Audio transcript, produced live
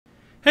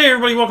Hey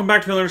everybody, welcome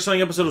back to another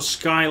exciting episode of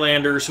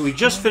Skylanders. So we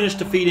just finished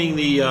defeating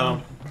the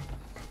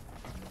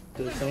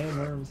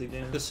sandworms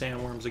again. The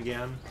sandworms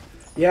again.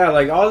 Yeah,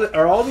 like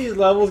are all these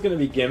levels going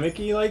to be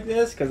gimmicky like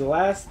this? Because the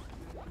last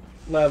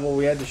level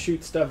we had to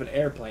shoot stuff in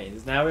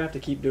airplanes. Now we have to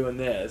keep doing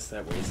this.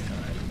 That wastes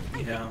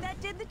time. Yeah. That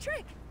did the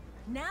trick.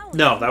 Now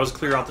No, that was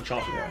clear out the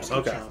chomping walls.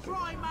 Okay.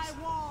 Destroy my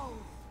walls.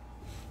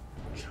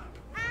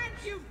 And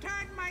you've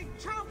turned my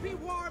chompy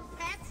warm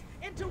pets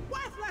into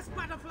worthless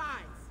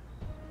butterflies.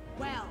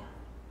 Well,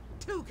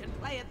 two can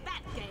play at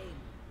that game.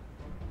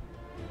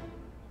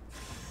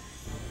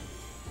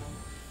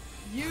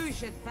 You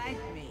should thank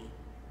me.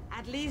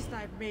 At least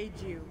I've made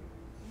you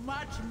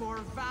much more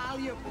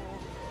valuable.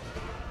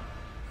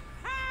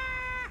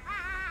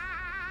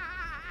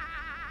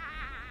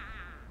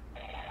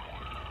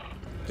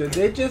 Did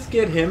they just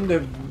get him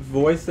to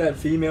voice that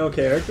female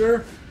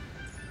character?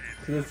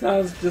 Because it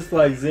sounds just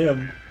like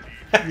Zim.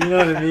 You know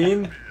what I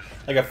mean?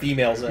 Like a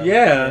female zone.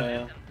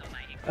 Yeah.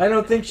 I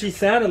don't think she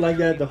sounded like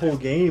that the whole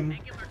game.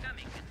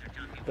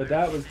 But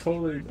that was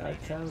totally,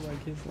 that sounded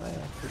like his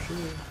laugh, for sure.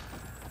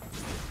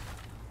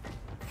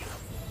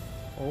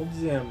 Old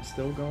Zim,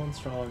 still going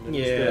strong to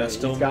this day.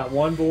 Still. He's got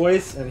one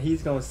voice, and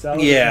he's going to sell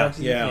it as much as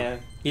he can.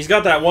 He's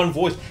got that one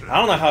voice. I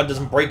don't know how it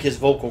doesn't break his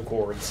vocal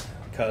cords.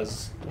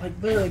 Because... Like,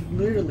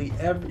 literally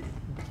every...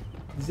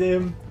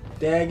 Zim,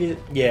 Daggett,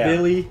 Yeah.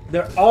 Billy,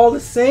 they're all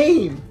the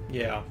same.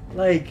 Yeah.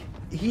 Like,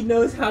 he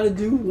knows how to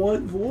do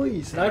one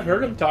voice. And I've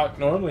heard him talk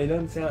normally. It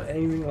doesn't sound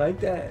anything like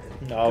that.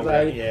 No,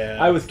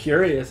 I was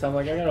curious. I'm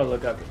like, I gotta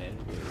look up an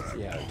interview to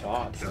see how he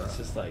talks. And it's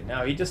just like,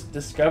 no, he just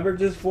discovered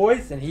this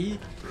voice and he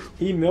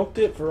milked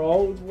it for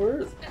all it was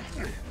worth.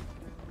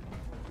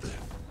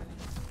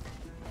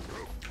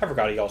 I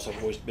forgot he also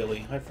voiced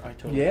Billy. I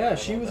totally Yeah, forgot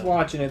she about was that.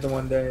 watching it the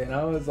one day, and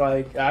I was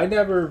like, I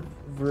never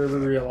really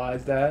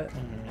realized that.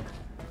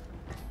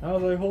 Mm-hmm. I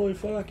was like, holy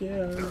fuck,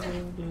 yeah.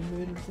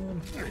 Made it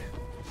fun.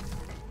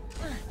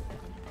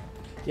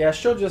 Yeah,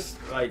 she'll just,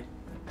 like,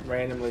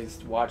 randomly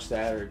watch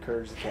that, or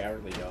Courage the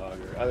Cowardly Dog,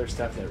 or other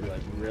stuff that, like,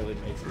 really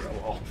makes me go,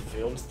 oh,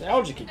 feel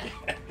nostalgic again.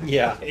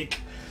 Yeah. Like,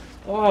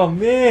 oh,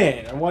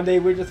 man. And one day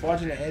we were just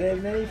watching Ed, Edd,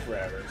 and Eddie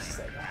forever. It's just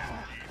like,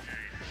 oh,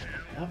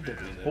 I love to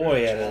be there.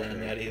 Boy, Ed,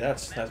 and Eddie,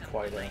 that's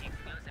quite a...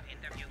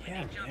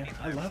 Yeah, man,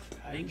 I love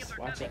that. I used to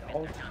watch that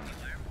all the time.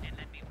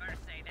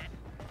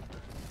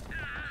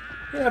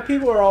 Yeah,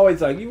 people are always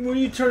like, when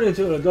you turn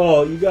into an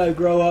adult, you gotta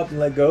grow up and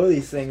let go of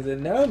these things.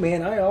 And no,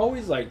 man, I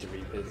always like to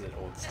revisit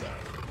old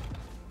stuff.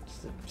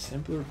 Just a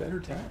simpler, better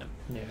time.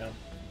 Yeah.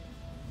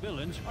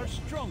 Villains are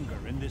stronger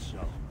in this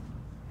zone.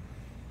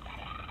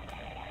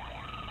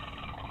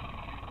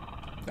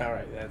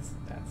 Alright, that's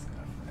enough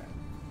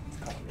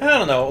of that. I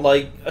don't know,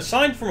 like,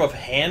 aside from a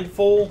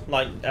handful,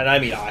 like, and I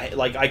mean,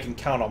 I can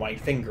count on my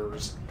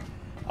fingers,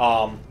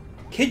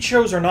 kid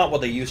shows are not what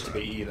they used to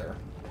be either.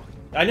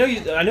 I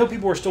know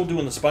people are still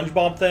doing the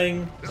SpongeBob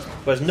thing,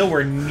 but it's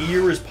nowhere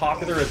near as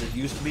popular as it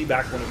used to be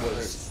back when it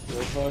was.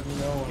 Still fucking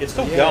going. It's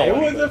still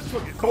going. It was a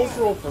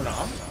cultural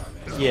phenomenon,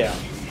 man. Yeah.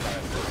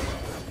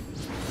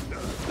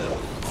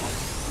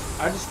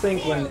 I just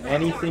think when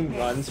anything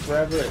runs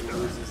forever, it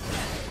loses its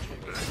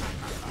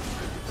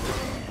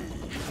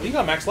magic. You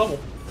got max level.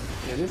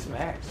 It is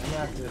max. I'm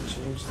gonna have to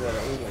change that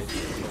overlay.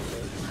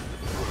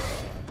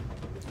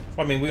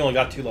 I mean, we only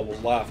got 2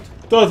 levels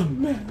left. Doesn't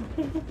matter.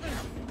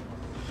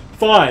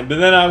 Fine, but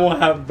then I won't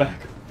have it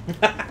back.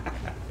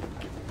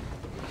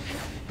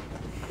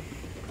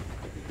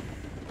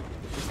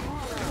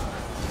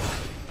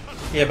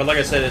 Yeah, but like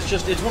I said,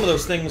 it's one of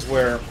those things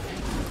where,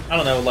 I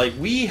don't know, like,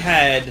 we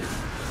had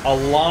a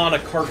lot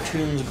of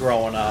cartoons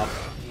growing up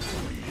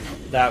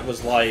that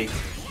was like,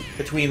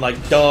 between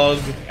like Doug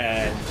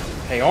and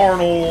Hey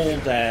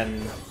Arnold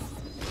and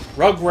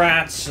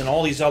Rugrats and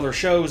all these other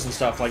shows and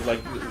stuff, like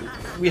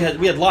we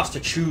had lots to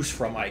choose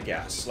from, I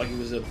guess. Like, it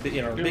was a big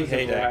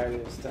heyday. Variety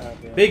of stuff,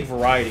 yeah. Big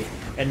variety.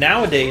 And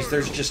nowadays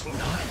there's just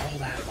not all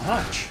that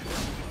much.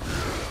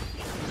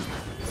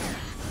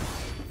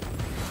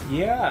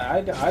 Yeah,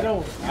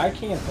 I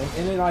can't think.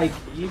 And then, like,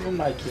 even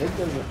my kid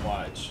doesn't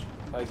watch.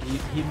 Like,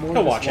 he more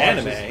He'll just watch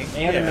watches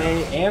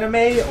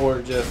anime,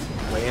 or just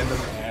random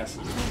ass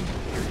movies.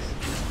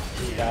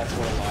 That's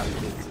what a lot of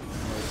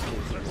most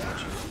kids are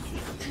watching.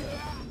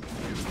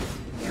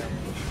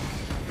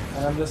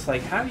 And I'm just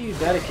like, how do you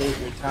dedicate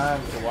your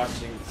time to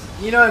watching?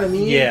 You know what I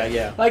mean? Yeah,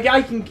 yeah. Like,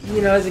 I can,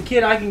 as a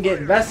kid, I can get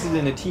invested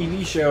in a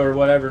TV show or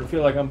whatever and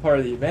feel like I'm part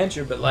of the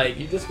adventure. But like,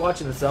 you're just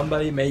watching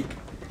somebody make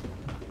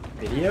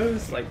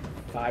videos, like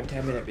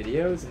 5-10 minute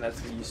videos, and that's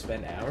what you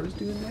spend hours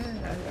doing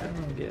that. I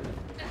don't get it.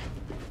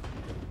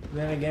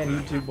 Then again,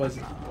 YouTube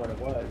wasn't what it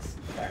was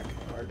back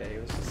in our day.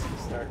 It was just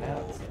starting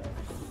out. So.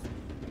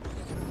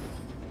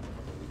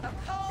 a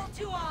call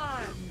to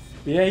arms.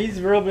 But yeah, he's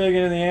real big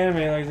into the anime,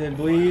 like I said,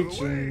 Bleach,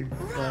 and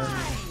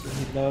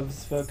he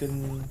loves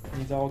fucking.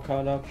 He's all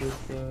caught up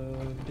with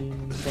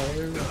Demon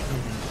Slayer.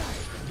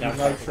 He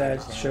likes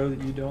that show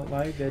that you don't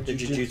like, that The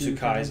Jujutsu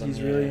Kaisen.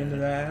 He's really into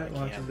that.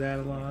 Watches that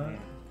a lot.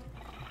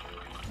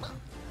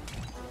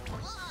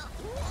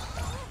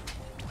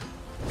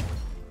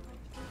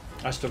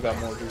 I still got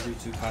more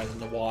Jujutsu Kaisen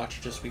to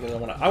watch just because I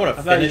want to I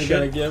thought you finish were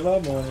gonna it. give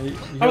up on it.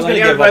 I was like, gonna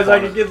give everybody's up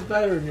like on it gets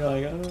better, and you're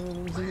like, I don't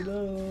know what it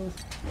does.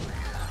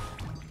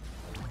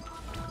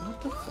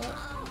 What the fuck?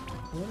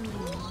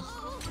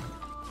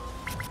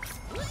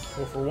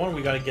 Well, for one,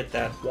 we got to get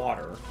that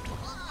water.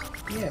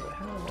 Yeah, but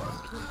how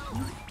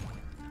long?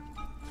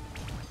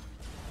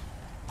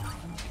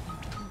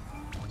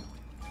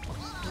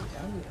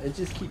 It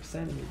just keeps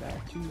sending me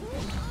back to you.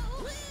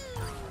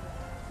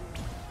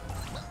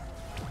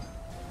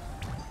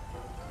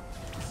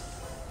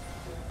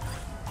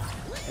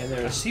 And I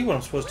there's see what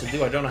I'm supposed to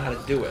do. I don't know how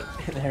to do it.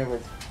 and there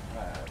was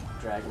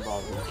Dragon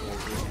Ball Z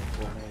character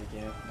in Fortnite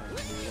again.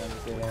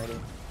 Like, already.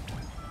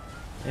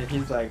 And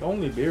he's like,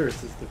 only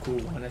Beerus is the cool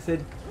one. I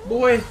said,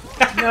 boy,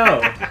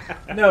 no.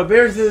 No,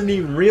 Beerus isn't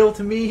even real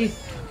to me.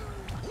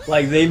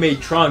 Like, they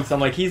made Trunks. I'm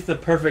like, he's the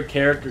perfect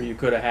character you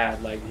could have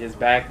had. Like, his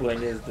back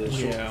bling is the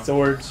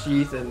sword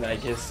sheath, and, like,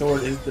 his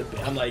sword is the...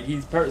 I'm like,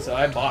 he's perfect. So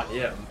I bought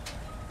him.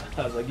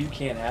 I was like, you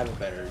can't have a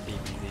better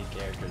DBZ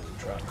character than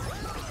Trunks.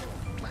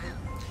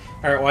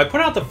 Alright, well, I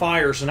put out the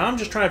fire, so now I'm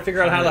just trying to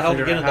figure out how the hell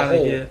to get in the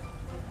hole.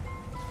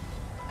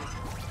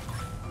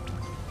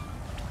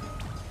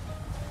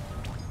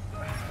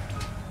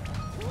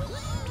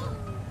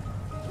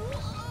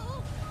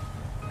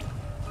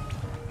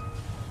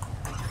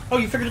 Oh,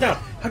 you figured it out.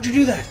 How'd you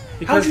do that?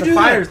 Because How'd you the do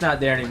fire's that? not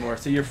there anymore,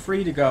 so you're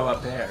free to go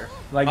up there.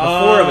 Like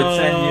before, it would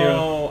send you.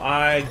 Oh,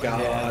 I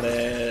got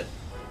it.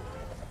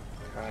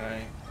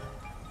 Okay.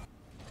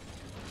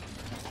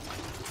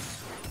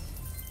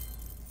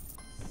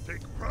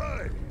 Take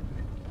pride.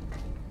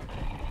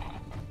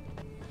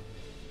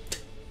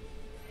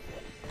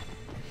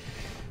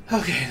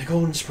 Okay, the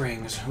Golden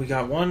Springs. We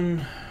got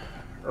one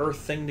Earth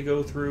thing to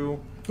go through.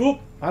 Oop!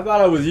 I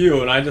thought it was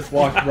you, and I just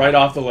walked right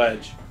off the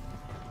ledge.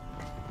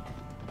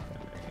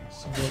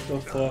 What the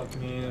fuck,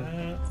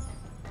 man?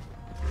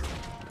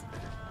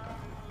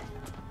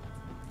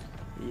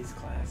 These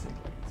classic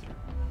ones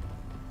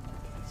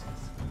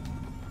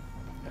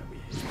are that we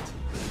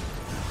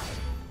hate.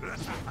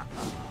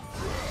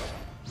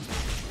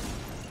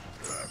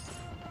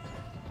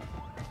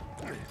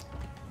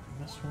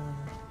 This one.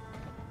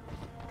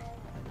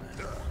 And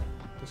then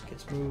this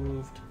gets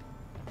moved.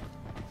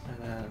 And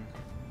then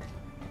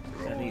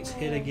that needs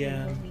hit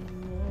again.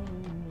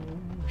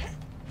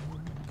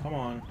 Come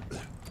on.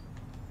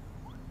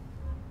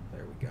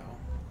 There we go.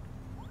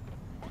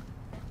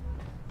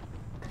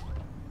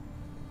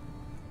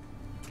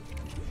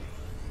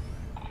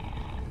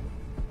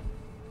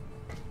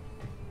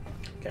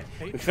 Okay,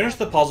 we finished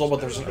the puzzle, but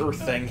there's an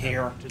Earth thing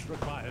here.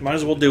 Might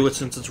as well do it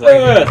since it's right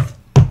here. Earth,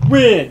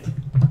 wind,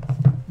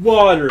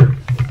 water.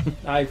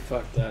 I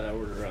fucked that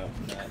order up.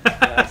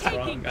 That's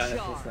wrong. That's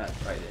not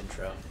the right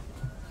intro.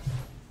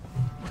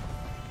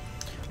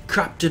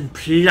 Captain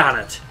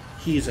Planet.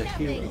 He's a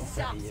hero.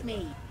 Stops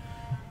me.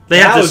 They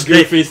That have was to,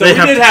 goofy. So they we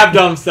have did to- have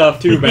dumb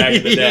stuff too back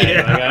in the day.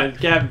 Yeah. Like,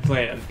 Captain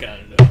Planet's kind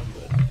of dumb,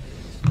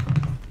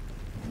 but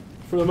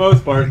for the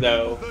most part,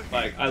 though,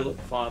 like I look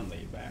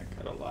fondly back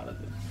at a lot of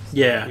the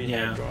Yeah, we had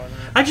yeah. growing up.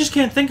 I just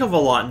can't think of a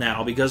lot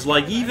now because,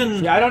 like,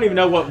 even Yeah, I don't even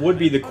know what would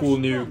be the cool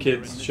new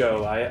kids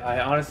show. I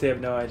honestly have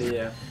no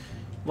idea.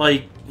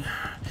 like,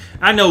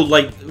 I know,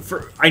 like,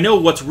 I know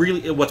what's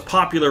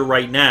popular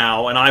right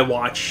now, and I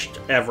watched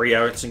every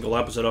single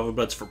episode of it.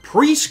 But it's for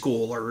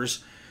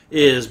preschoolers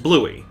is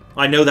Bluey.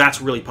 I know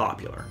that's really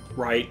popular,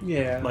 right?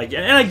 Yeah. Like,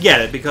 and I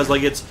get it because,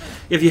 like, it's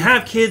if you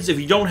have kids, if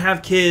you don't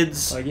have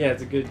kids, Like, yeah,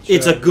 it's a good show.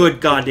 it's a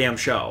good goddamn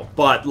show.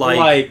 But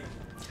like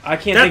I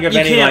can't that- think of you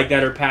any can't- like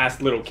that are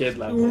past little kid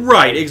level.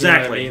 Right, Like,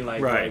 exactly, You know what I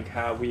mean? right. Like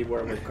how we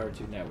were with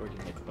Cartoon Network and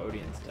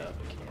Nickelodeon stuff.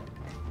 I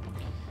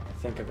can't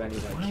think of any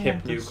like Well,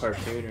 hip new this-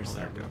 cartoon or there it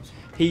something. goes.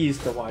 He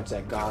used to watch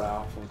that god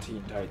awful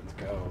Teen Titans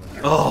Go.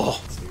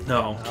 Oh,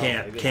 no, I was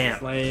can't, like, this can't.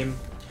 is lame.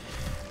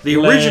 The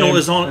Lame. original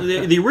is on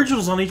the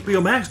original's on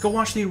HBO Max. Go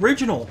watch the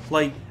original.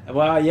 Like,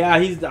 Well, yeah,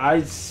 I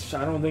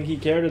don't think he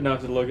cared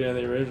enough to look at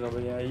the original,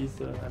 but yeah,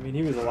 I mean,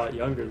 he was a lot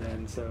younger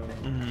then, so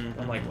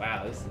I'm like,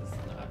 wow, this is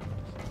not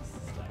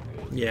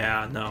good.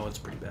 yeah, no, it's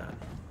pretty bad.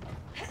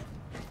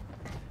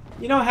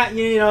 You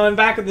know, and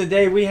back in the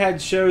day, we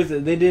had shows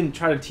that they didn't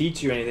try to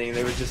teach you anything;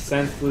 they were just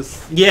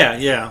senseless. Yeah,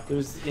 yeah.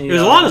 There's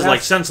a lot of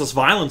like senseless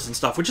violence and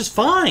stuff, which is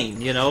fine.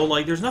 You know,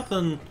 like there's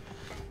nothing.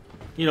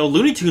 You know,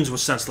 Looney Tunes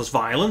was senseless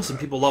violence, and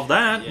people love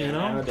that. Yeah, you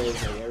know. nowadays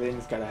like,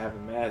 everything's got to have a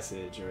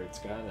message, or it's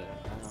got to.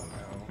 I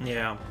don't know.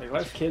 Yeah. Like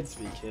let kids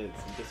be kids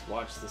and just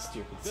watch the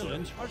stupid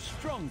Villains stuff. are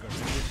stronger in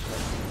this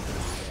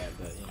world. Yeah,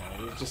 but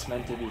you know, it's just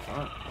meant to be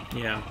fun.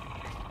 Yeah.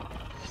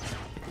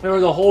 There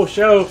was a whole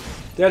show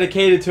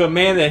dedicated to a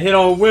man that hit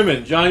on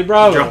women, Johnny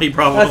Bravo. Johnny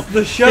Bravo. That's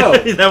the show.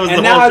 That was and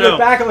the now whole I show. look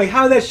back, I'm like,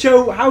 how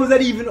was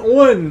that even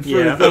on for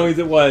Yeah. as long as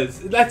it was?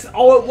 That's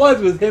all it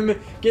was him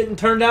getting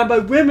turned down by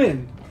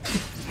women.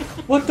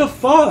 What the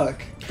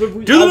fuck? Do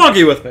the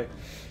monkey with me.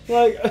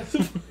 Like,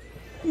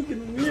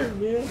 fucking weird,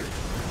 man.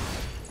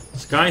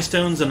 Sky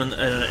stones in an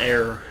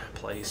air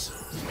place.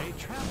 A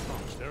trap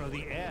monster of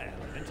the air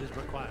element is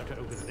required to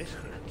open this gate.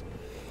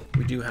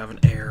 We do have an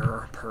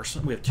air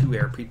person. We have 2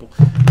 air people.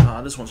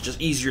 This one's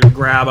just easier to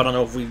grab. I don't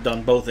know if we've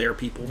done both air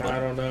people. But I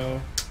don't know.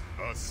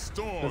 A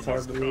storm It's hard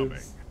is to coming.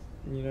 lose.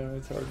 You know,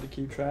 it's hard to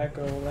keep track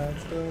of all that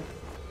stuff.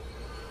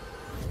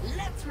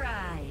 Let's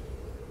ride.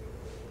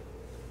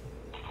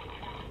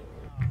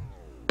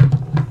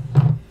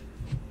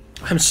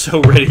 I'm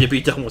so ready to be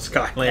done with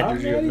Skylanders. I'm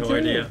You have ready no too.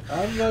 idea.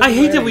 I'm I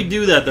hate that ready. we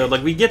do that though.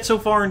 Like we get so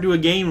far into a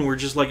game and we're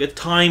just like, it's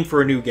time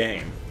for a new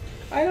game.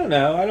 I don't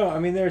know. I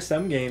mean, there are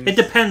some games. It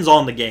depends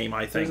on the game,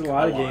 I think. There's a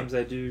lot of games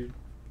I do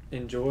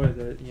enjoy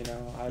that, you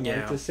know, I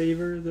like to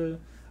savor the...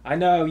 I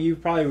know you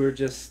probably were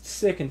just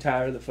sick and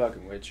tired of the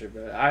fucking Witcher,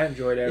 but I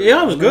enjoyed every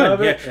Yeah, it was moment of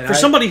good. it, Yeah. and For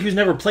somebody who's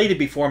never played it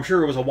before, I'm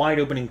sure it was a wide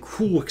open and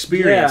cool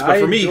experience. Yeah, but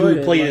for I me, who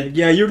enjoyed played like, it,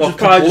 yeah, you're the just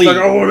probably just like,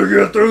 complete- I want to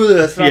get through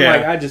this. And Yeah.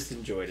 I'm like, I just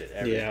enjoyed it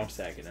every Yeah.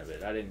 second of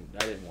it. I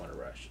didn't want to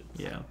rush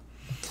it. Yeah.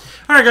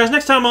 All right, guys.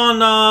 Next time on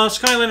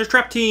Skylanders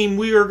Trap Team,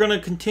 we are going to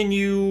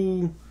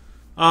continue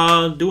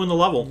doing the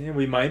level. Yeah,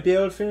 we might be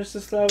able to finish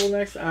this level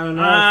next. I don't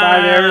know.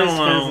 5 areas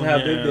depends on how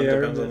big they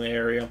are. Depends on the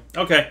area.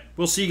 Okay,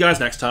 we'll see you guys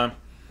next time.